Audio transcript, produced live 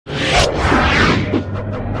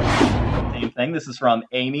thing. This is from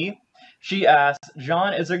Amy. She asked,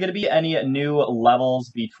 John, is there going to be any new levels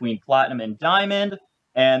between Platinum and Diamond?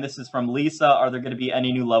 And this is from Lisa. Are there going to be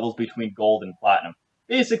any new levels between Gold and Platinum?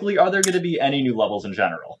 Basically, are there going to be any new levels in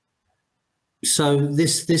general? So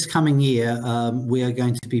this coming year, we are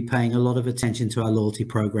going to be paying a lot of attention to our loyalty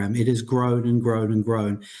program. It has grown and grown and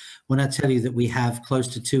grown. When I tell you that we have close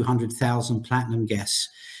to 200,000 platinum guests,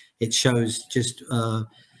 it shows just the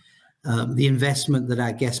investment that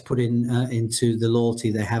our guests put into the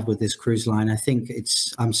loyalty they have with this cruise line. I think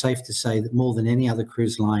I'm safe to say that more than any other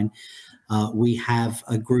cruise line, we have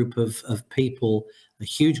a group of people, a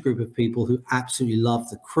huge group of people who absolutely love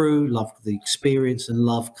the crew, love the experience, and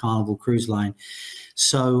love Carnival Cruise Line.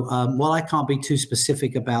 So while I can't be too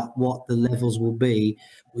specific about what the levels will be,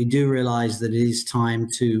 we do realize that it is time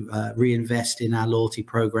to reinvest in our loyalty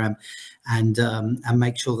program and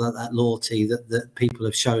make sure that loyalty that people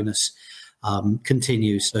have shown us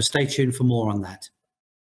continues. So stay tuned for more on that.